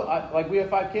I'll go, we have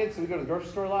 5 kids, so we go to the grocery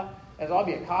store a lot. And so I'll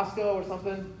be at Costco or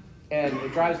something. And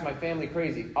it drives my family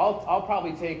crazy. I'll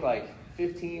probably take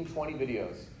 15, 20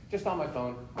 videos just on my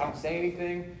phone. I don't say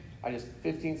anything. I just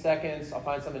 15 seconds. I'll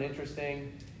find something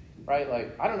interesting, right?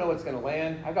 I don't know what's going to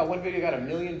land. I've got one video got 1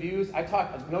 million views.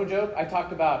 No joke, I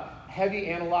talked about heavy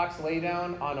analox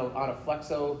laydown on a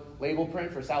Flexo label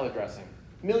print for salad dressing.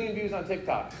 1 million views on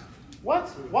TikTok. What?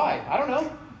 Why? I don't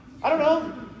know.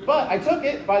 But I took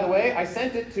it, by the way. I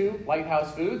sent it to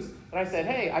Lighthouse Foods. And I said,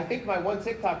 hey, I think my one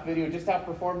TikTok video just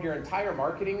outperformed your entire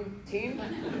marketing team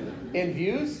in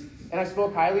views. And I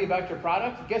spoke highly about your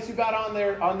product. Guess who got on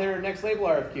their next label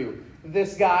RFQ?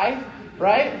 This guy,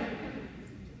 right?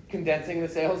 Condensing the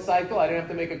sales cycle. I didn't have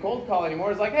to make a cold call anymore.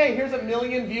 It's like, hey, here's 1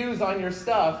 million views on your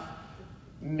stuff.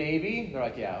 Maybe. They're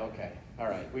like, yeah, okay. All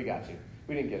right, we got you.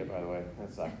 We didn't get it, by the way.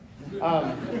 That sucked.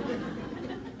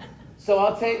 So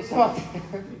I'll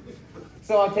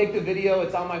take the video.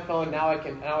 It's on my phone. Now I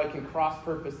can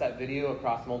cross-purpose that video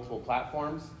across multiple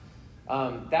platforms.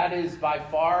 That is by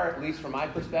far, at least from my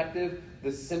perspective,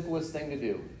 the simplest thing to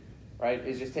do, right,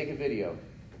 is just take a video.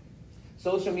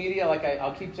 Social media,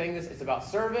 I'll keep saying this, it's about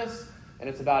service and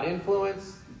it's about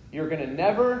influence. You're going to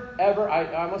never, ever,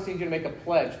 I almost need you to make a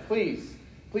pledge. Please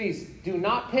do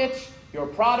not pitch your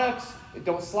products.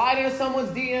 Don't slide into someone's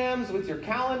DMs with your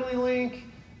Calendly link.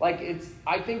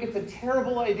 I think it's a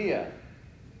terrible idea.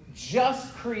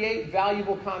 Just create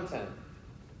valuable content.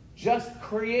 Just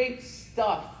create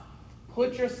stuff.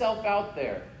 Put yourself out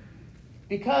there.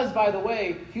 Because, by the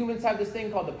way, humans have this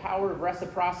thing called the power of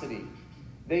reciprocity.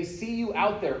 They see you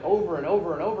out there over and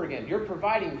over and over again. You're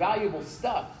providing valuable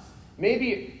stuff.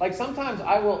 Maybe, sometimes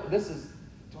I will, do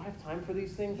I have time for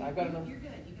these things? I've got enough. You're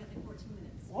good. You've got 14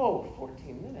 minutes. Whoa,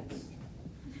 14 minutes.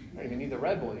 I don't even need the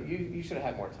Red Bull. You should have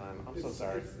had more time. I'm so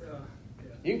sorry.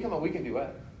 You can come on. We can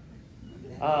duet.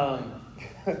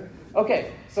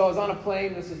 Okay, so I was on a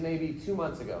plane. This is maybe 2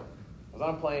 months ago. I was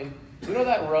on a plane. You know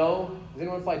that row? Does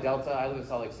anyone fly Delta? I live in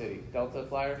Salt Lake City. Delta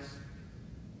flyers?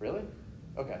 Really?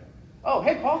 Okay. Oh,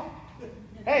 hey, Paul.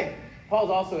 Hey,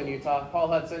 Paul's also in Utah. Paul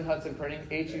Hudson Printing,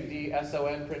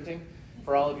 Hudson Printing,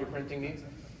 for all of your printing needs.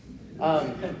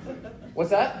 What's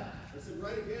that? I said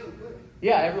write it down, quick.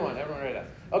 Yeah, everyone write it down.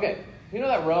 Okay, you know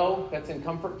that row that's in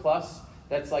Comfort Plus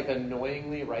that's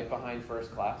annoyingly right behind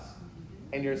first class?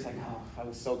 And you're just like, oh, I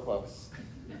was so close,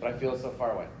 but I feel so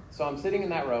far away. So I'm sitting in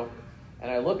that row, and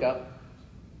I look up,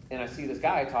 and I see this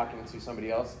guy talking to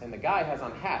somebody else, and the guy has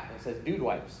on a hat, and it says Dude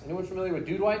Wipes. Anyone familiar with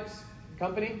Dude Wipes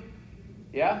company?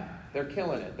 Yeah? They're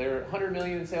killing it. They're 100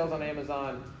 million in sales on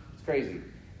Amazon. It's crazy.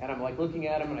 And I'm looking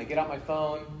at him, and I get out my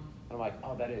phone, and I'm like,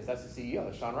 oh, that's the CEO.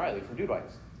 That's Sean Riley from Dude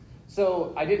Wipes.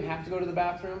 So I didn't have to go to the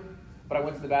bathroom, but I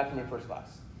went to the bathroom in first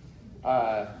class.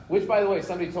 Which, by the way,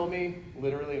 somebody told me,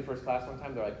 literally in first class one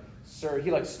time, they're like, sir,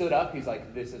 he like stood up, he's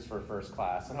like, this is for first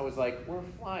class. And I was like, we're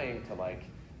flying to like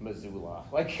Missoula.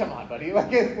 Like, come on, buddy.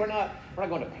 Like, we're not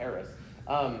going to Paris.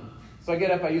 So I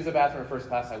get up, I use the bathroom in first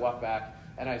class, I walk back,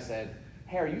 and I said,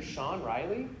 hey, are you Sean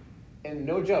Riley? And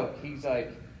no joke, he's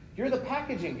like, you're the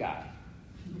packaging guy.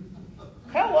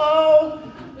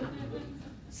 Hello!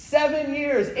 7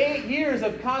 years, 8 years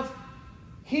of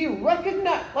he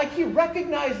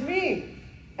recognized me.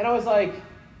 And I was like,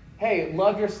 hey,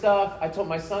 love your stuff. I told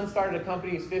my son started a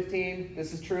company, he's 15.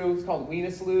 This is true. It's called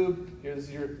Weenus Lube. This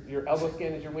is your elbow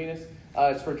skin is your weenus.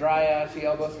 It's for dry, ashy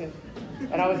elbow skin.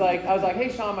 And I was like,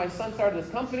 hey, Sean, my son started this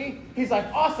company. He's like,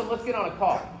 awesome, let's get on a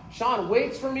call. Sean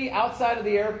waits for me outside of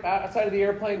the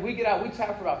airplane. We get out, we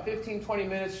chat for about 15, 20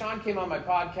 minutes. Sean came on my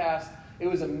podcast. It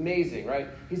was amazing, right?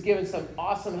 He's given some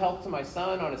awesome help to my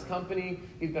son on his company.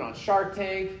 He's been on Shark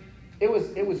Tank. It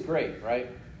was great, right?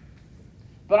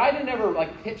 But I didn't ever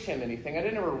like pitch him anything. I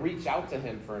didn't ever reach out to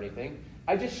him for anything.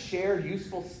 I just shared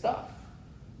useful stuff.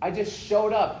 I just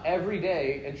showed up every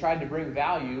day and tried to bring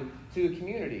value to a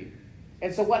community.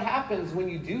 And so what happens when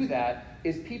you do that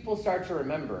is people start to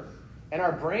remember. And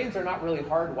our brains are not really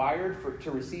hardwired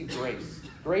to receive grace.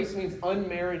 Grace means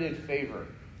unmerited favor.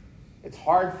 It's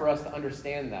hard for us to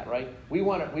understand that, right? We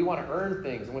want to earn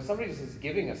things. And when somebody just is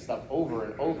giving us stuff over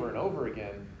and over and over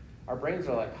again, our brains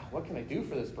are like, what can I do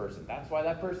for this person? That's why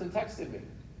that person texted me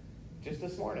just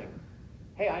this morning.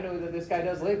 Hey, I know that this guy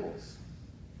does labels.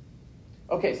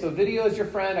 Okay, so video is your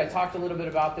friend. I talked a little bit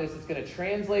about this. It's going to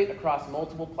translate across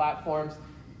multiple platforms.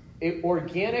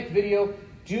 Organic video,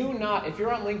 do not, if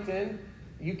you're on LinkedIn,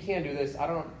 you can do this.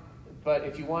 But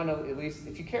if you want to, at least,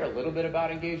 if you care a little bit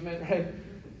about engagement, right?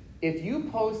 If you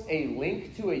post a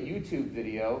link to a YouTube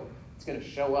video, it's going to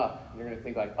show up. You're going to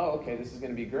think like, oh, okay, this is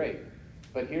going to be great.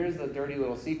 But here's the dirty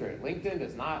little secret. LinkedIn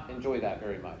does not enjoy that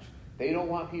very much. They don't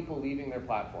want people leaving their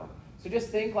platform. So just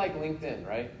think like LinkedIn,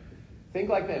 right? Think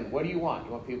like them. What do you want?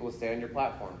 You want people to stay on your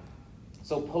platform.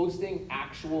 So posting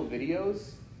actual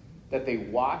videos that they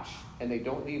watch and they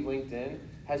don't leave LinkedIn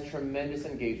has tremendous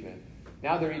engagement.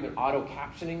 Now they're even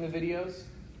auto-captioning the videos.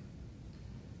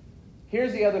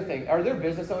 Here's the other thing. Are there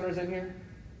business owners in here?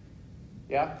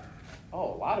 Yeah?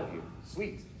 Oh, a lot of you.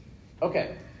 Sweet.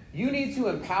 Okay. You need to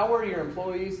empower your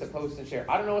employees to post and share.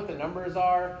 I don't know what the numbers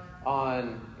are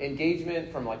on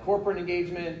engagement from like corporate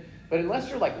engagement, but unless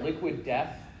you're like Liquid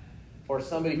Death or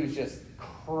somebody who's just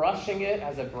crushing it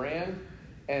as a brand,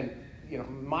 and you know,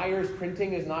 Myers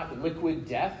Printing is not Liquid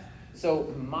Death,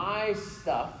 so my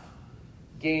stuff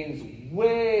gains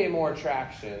way more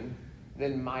traction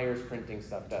than Myers Printing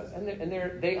stuff does. And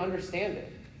they understand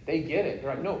it. They get it.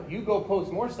 They're like, no, you go post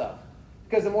more stuff.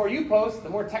 Because the more you post, the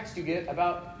more text you get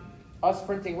about us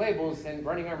printing labels and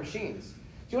running our machines.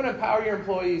 So you want to empower your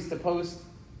employees to post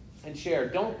and share.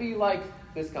 Don't be like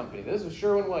this company. This was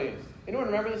Sherwin-Williams. Anyone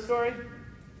remember this story?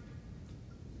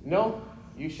 No?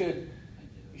 You should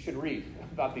read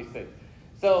about these things.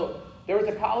 So there was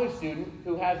a college student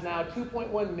who has now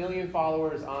 2.1 million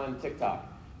followers on TikTok.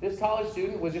 This college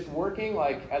student was just working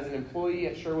like as an employee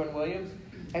at Sherwin-Williams,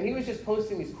 and he was just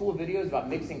posting these cool videos about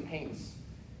mixing paints,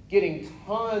 getting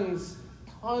tons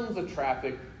of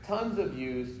traffic, tons of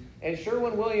views, and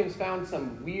Sherwin-Williams found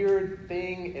some weird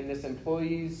thing in this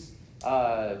employee's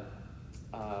employment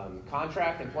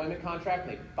contract,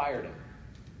 and they fired him.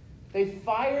 They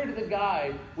fired the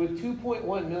guy with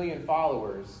 2.1 million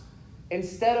followers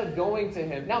instead of going to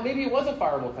him. Now, maybe it was a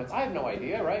fireable offense. I have no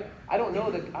idea, right? I don't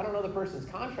know the person's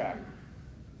contract.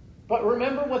 But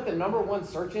remember what the number one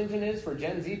search engine is for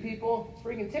Gen Z people? It's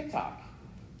freaking TikTok,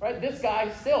 right? This guy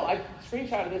still, I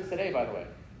screenshotted this today, by the way,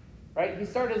 right? He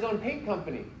started his own paint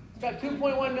company. He's got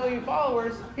 2.1 million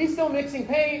followers. He's still mixing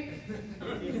paint.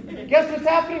 Guess what's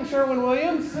happening,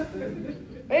 Sherwin-Williams?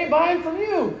 They ain't buying from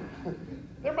you.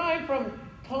 They're buying from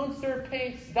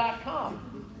tonesterpaints.com.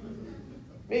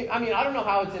 I mean, I don't know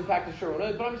how it's impacted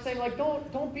Sherwin-Williams, but I'm just saying, like,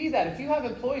 don't be that. If you have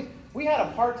employees, we had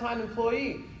a part-time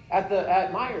employee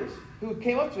at Myers who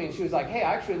came up to me and she was like, hey,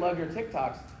 I actually love your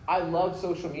TikToks. I love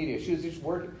social media. She was just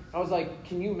working. I was like,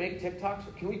 can you make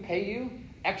TikToks? Can we pay you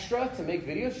extra to make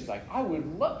videos? She's like, I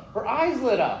would love. Her eyes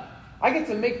lit up. I get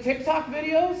to make TikTok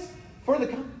videos for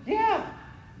the yeah.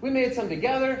 We made some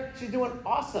together. She's doing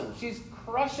awesome. She's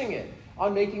crushing it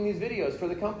on making these videos for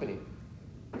the company.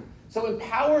 So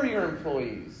empower your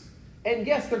employees. And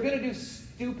yes, they're going to do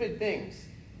stupid things.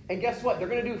 And guess what? They're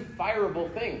going to do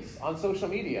fireable things on social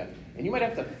media. And you might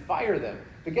have to fire them.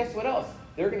 But guess what else?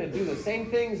 They're going to do the same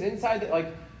things inside.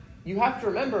 Like, you have to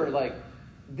remember, like,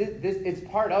 this it's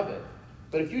part of it.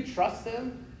 But if you trust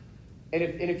them, And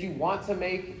if you want to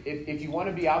if you want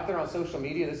to be out there on social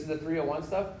media, this is the 301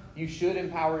 stuff, you should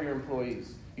empower your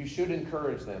employees. You should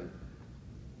encourage them.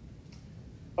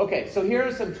 Okay, so here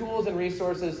are some tools and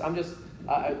resources.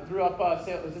 I threw up,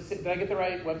 did I get the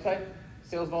right website?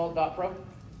 Salesvault.pro?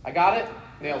 I got it?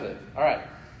 Nailed it. All right.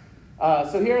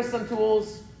 So here are some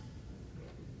tools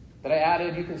that I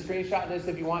added. You can screenshot this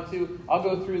if you want to. I'll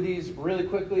go through these really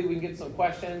quickly. We can get some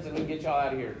questions and we can get y'all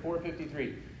out of here.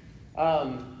 4:53.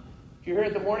 If you're here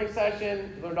at the morning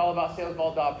session, you learned all about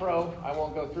salesvault.pro. I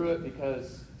won't go through it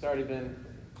because it's already been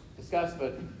discussed,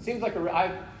 but it seems like a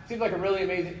really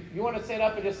amazing. You want to stand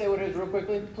up and just say what it is real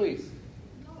quickly? Please.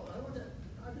 No,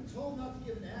 I've been told not to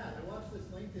give an ad. I watched this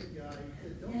LinkedIn guy. He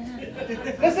said,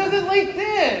 don't. This isn't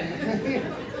LinkedIn.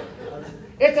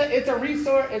 It's a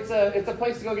resource. It's a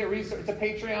place to go get resources. It's a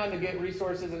Patreon to get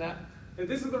resources and that. And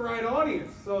this is the right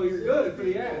audience, so you're good for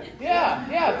the ad.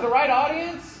 Yeah, it's the right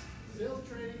audience. Sales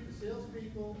training for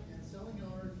salespeople and selling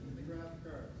owners in the graphic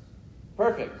cards.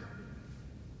 Perfect.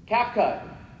 CapCut.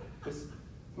 This is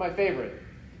my favorite.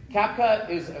 CapCut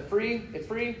is free. It's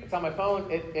free. It's on my phone.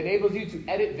 It enables you to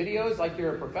edit videos like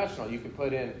you're a professional. You can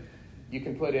put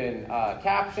in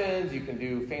captions. You can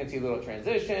do fancy little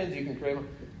transitions. You can create.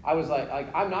 I was like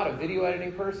I'm not a video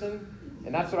editing person,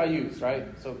 and that's what I use, right?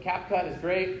 So CapCut is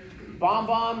great.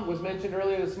 BombBomb was mentioned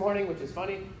earlier this morning, which is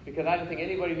funny because I didn't think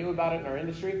anybody knew about it in our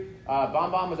industry.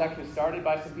 BombBomb was actually started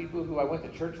by some people who I went to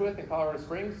church with in Colorado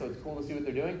Springs, so it's cool to see what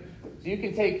they're doing. So you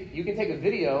can take a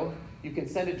video, you can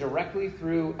send it directly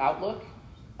through Outlook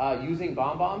using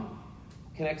BombBomb,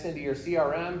 connects into your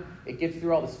CRM, it gets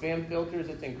through all the spam filters.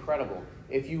 It's incredible.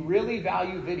 If you really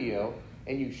value video,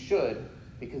 and you should,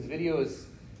 because video is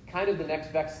kind of the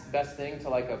next best thing to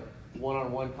like a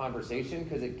one-on-one conversation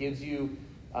because it gives you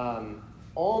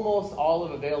almost all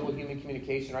of available human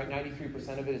communication, right?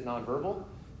 93% of it is nonverbal,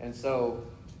 and so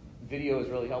video is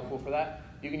really helpful for that.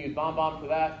 You can use BombBomb for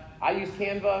that. I use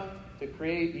Canva to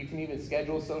create. You can even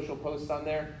schedule social posts on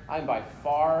there. I'm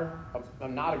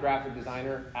not a graphic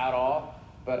designer at all,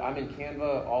 but I'm in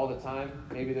Canva all the time.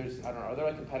 Maybe are there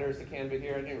like competitors to Canva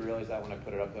here? I didn't realize that when I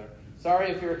put it up there.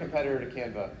 Sorry if you're a competitor to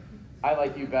Canva. I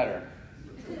like you better.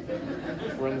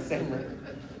 We're in the same room.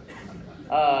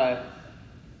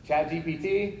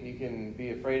 ChatGPT, you can be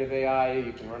afraid of AI,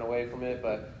 you can run away from it,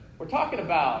 but we're talking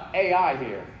about AI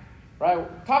here, right? We're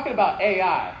talking about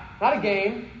AI, not a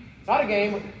game.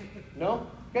 No?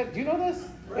 Do you know this?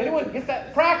 Anyone gets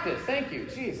that? Practice, thank you.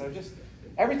 Jeez,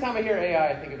 every time I hear AI,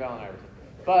 I think of Allen Iverson.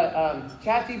 But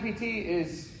ChatGPT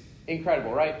is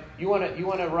incredible, right? You want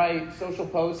to write social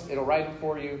posts, it'll write them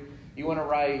for you. You want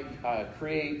to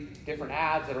create different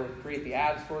ads, it'll create the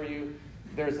ads for you.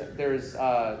 There's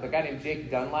the guy named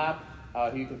Jake Dunlap,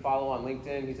 who you can follow on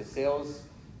LinkedIn. He's a sales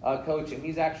coach, and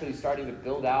he's actually starting to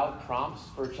build out prompts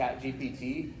for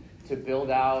ChatGPT to build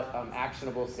out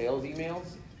actionable sales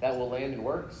emails that will land and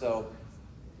work. So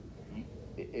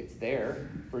it's there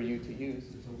for you to use.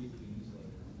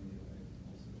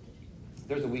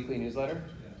 There's a weekly newsletter?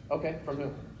 Yeah. Okay, from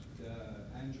who?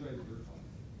 Andrei Burkhoff.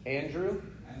 Andrew?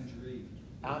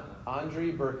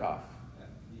 Andrei Burkhoff.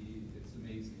 It's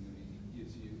amazing. I mean, he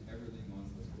gives you everything on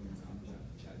what's going around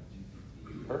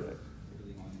ChatGPT. Perfect.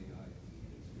 Everything on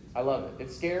AI. I love it.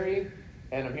 It's scary,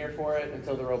 and I'm here for it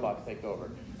until the robots take over.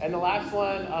 And the last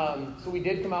one, so we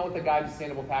did come out with a guide to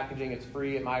sustainable packaging. It's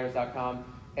free at Myers.com.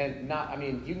 And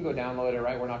you can go download it,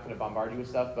 right? We're not going to bombard you with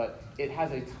stuff, but it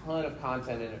has a ton of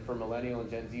content in it for millennial and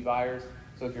Gen Z buyers.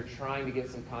 So if you're trying to get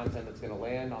some content that's going to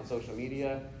land on social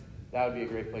media, that would be a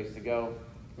great place to go.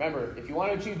 Remember, if you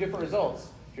want to achieve different results,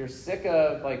 if you're sick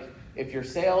of, if your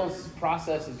sales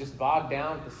process is just bogged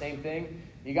down with the same thing,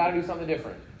 you got to do something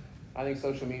different. I think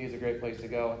social media is a great place to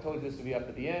go. I told you this would be up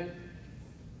at the end.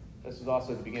 This was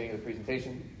also at the beginning of the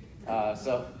presentation.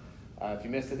 So if you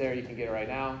missed it there, you can get it right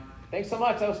now. Thanks so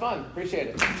much. That was fun. Appreciate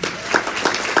it.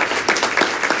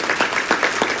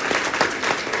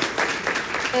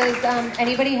 Does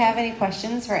anybody have any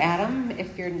questions for Adam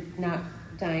if you're not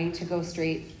dying to go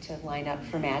straight to line up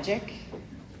for magic?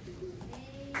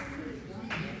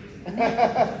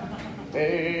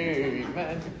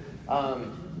 Amen.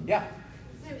 Yeah.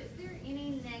 So is there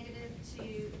any negative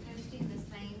to posting the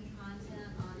same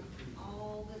content on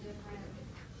all the different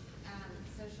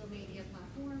social media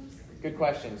platforms? Good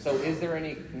question. So is there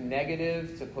any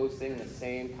negative to posting the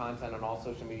same content on all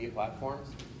social media platforms?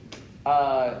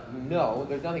 No,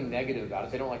 there's nothing negative about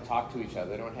it. They don't talk to each other.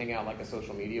 They don't hang out like a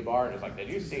social media bar and it's did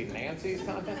you see Nancy's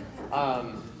content?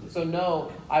 So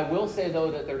no, I will say though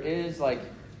that there is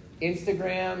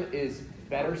Instagram is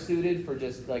better suited for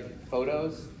just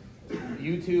photos.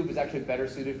 YouTube is actually better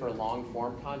suited for long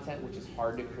form content, which is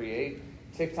hard to create.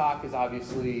 TikTok is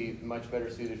obviously much better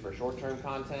suited for short-term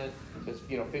content, just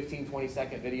 15,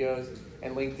 20-second videos.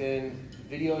 And LinkedIn,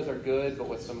 videos are good, but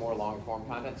with some more long-form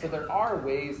content. So there are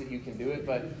ways that you can do it,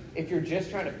 but if you're just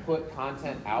trying to put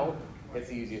content out, it's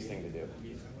the easiest thing to do. If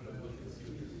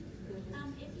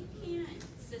you can't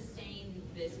sustain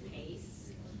this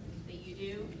pace that you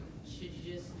do, should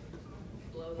you just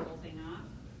blow the whole thing off?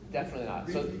 Definitely not.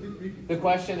 So the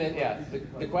question is,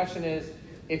 the question is,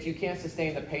 if you can't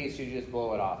sustain the pace, should you just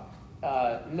blow it off?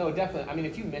 No, definitely. I mean,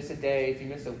 if you miss a day, if you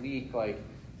miss a week, like,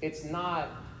 it's not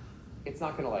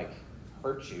going to like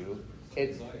hurt you.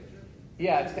 It's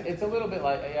a little bit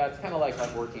like, it's kind of like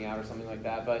working out or something like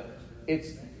that, but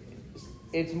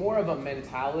it's more of a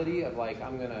mentality of like,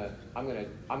 I'm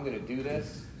gonna do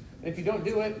this. And if you don't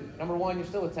do it, number one, you're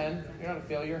still a 10. You're not a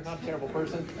failure, not a terrible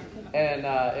person. And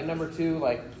number two,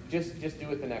 like, just do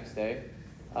it the next day.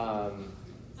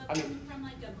 From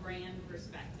like a brand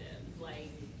perspective,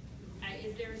 like,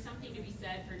 is there something to be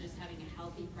said for just having a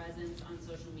healthy presence on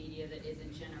social media that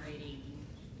isn't generating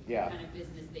the kind of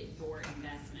business that your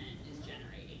investment is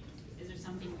generating? Is there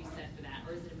something to be said for that,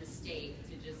 or is it a mistake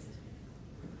to just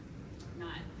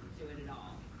not do it at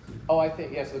all? Oh, I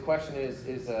think, yes. So the question is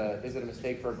it a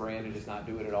mistake for a brand to just not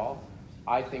do it at all?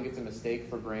 I think it's a mistake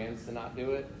for brands to not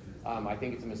do it. I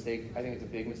think it's a mistake. I think it's a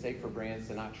big mistake for brands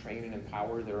to not train and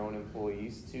empower their own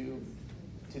employees to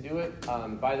do it.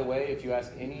 By the way, if you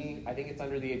ask any, I think it's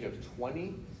under the age of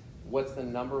 20, what's the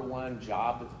number one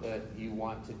job that you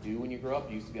want to do when you grow up?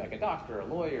 You used to be like a doctor, a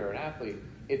lawyer, an athlete.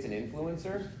 It's an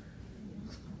influencer.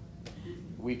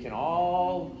 We can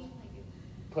all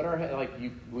put our head,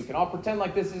 we can all pretend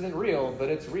like this isn't real, but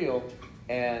it's real.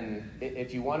 And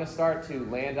if you want to start to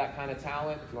land that kind of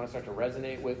talent, if you want to start to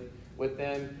resonate with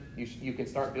them, you can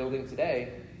start building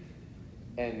today.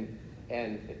 And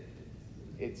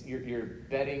it's you're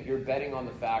betting on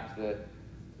the fact that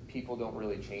people don't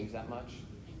really change that much,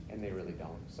 and they really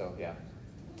don't. So yeah.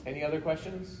 Any other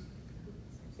questions?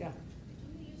 Yeah.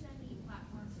 Do you use any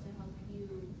platforms to help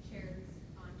you share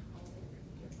on all the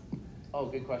different media? Oh,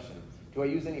 good question. Do I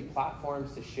use any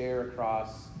platforms to share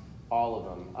across all of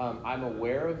them? I'm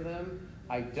aware of them.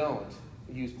 I don't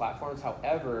use platforms.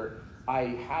 However, I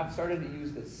have started to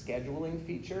use the scheduling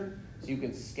feature. So you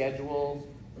can schedule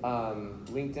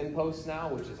LinkedIn posts now,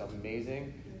 which is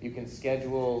amazing. You can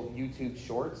schedule YouTube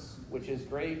shorts, which is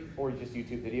great, or just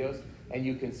YouTube videos. And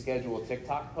you can schedule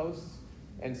TikTok posts.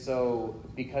 And so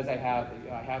because I have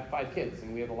 5 kids,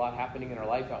 and we have a lot happening in our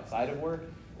life outside of work.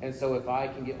 And so if I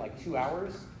can get like 2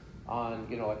 hours on,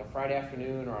 like a Friday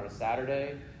afternoon or on a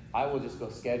Saturday, I will just go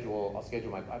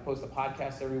I post a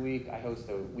podcast every week. I host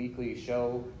a weekly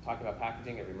show talking about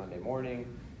packaging every Monday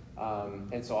morning.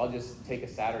 And so I'll just take a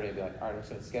Saturday and be like, all right, I'm just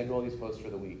going to schedule all these posts for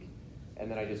the week.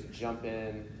 And then I just jump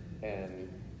in, and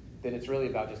then it's really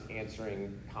about just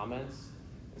answering comments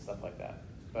and stuff like that.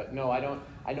 But no, I don't.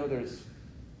 I know there's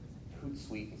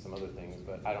Hootsuite and some other things,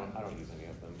 but I don't use any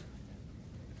of them.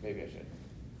 Maybe I should.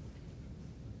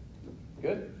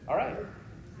 Good? All right.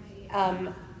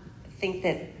 I think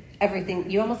that everything,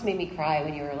 you almost made me cry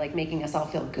when you were like making us all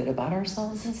feel good about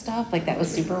ourselves and stuff. Like that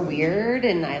was super weird,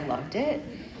 and I loved it.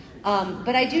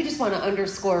 But I do just want to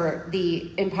underscore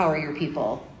the empower your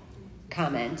people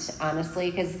comment,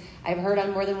 honestly, because I've heard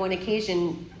on more than one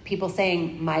occasion people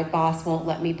saying, my boss won't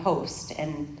let me post,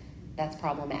 and that's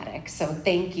problematic. So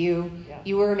thank you. Yeah.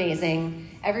 You were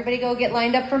amazing. Everybody go get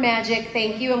lined up for Magic.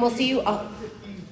 Thank you, and we'll see you.